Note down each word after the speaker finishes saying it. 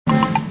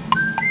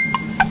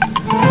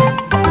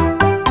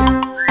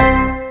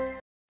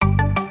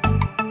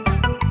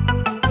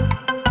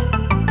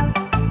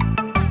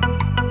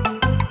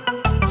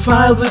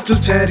5 little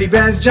teddy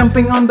bears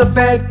jumping on the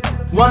bed.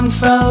 One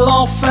fell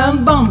off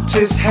and bumped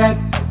his head.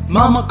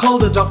 Mama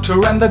called the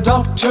doctor and the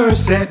doctor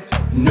said,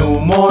 no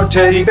more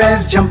teddy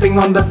bears jumping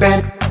on the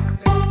bed.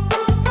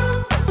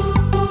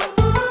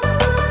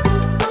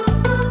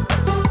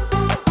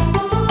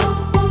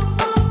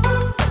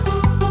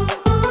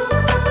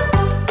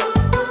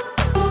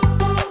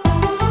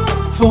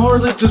 Four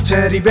little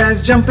teddy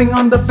bears jumping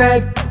on the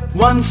bed.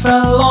 One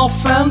fell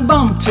off and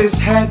bumped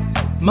his head.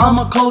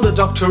 Mama called the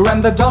doctor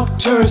and the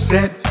doctor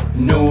said,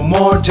 no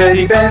more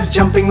teddy bears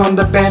jumping on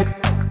the bed.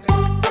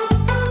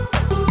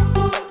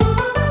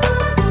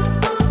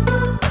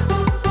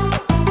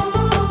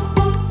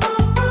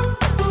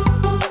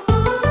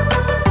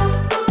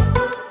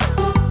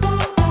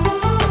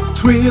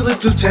 Three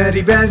little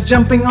teddy bears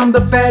jumping on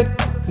the bed.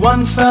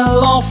 One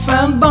fell off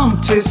and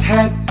bumped his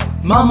head.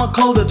 Mama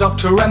called the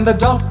doctor and the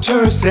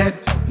doctor said,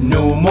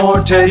 no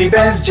more teddy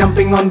bears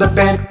jumping on the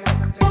bed.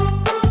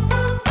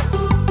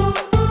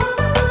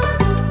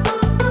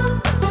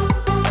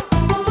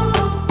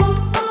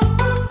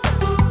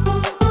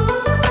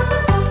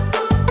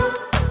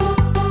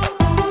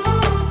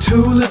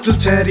 Two little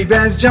teddy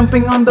bears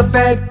jumping on the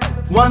bed.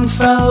 One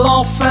fell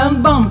off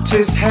and bumped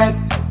his head.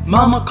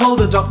 Mama called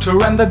the doctor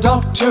and the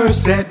doctor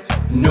said,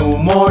 no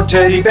more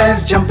teddy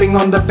bears jumping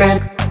on the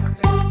bed.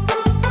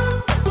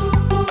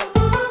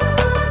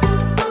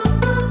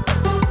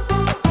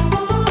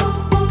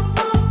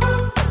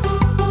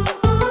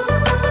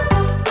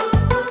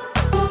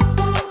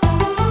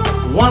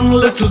 One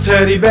little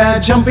teddy bear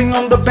jumping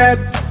on the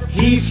bed.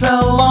 He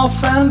fell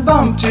off and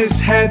bumped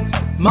his head.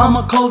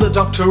 Mama called the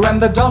doctor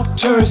and the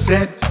doctor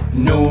said,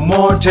 no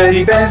more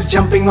teddy bears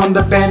jumping on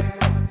the bed.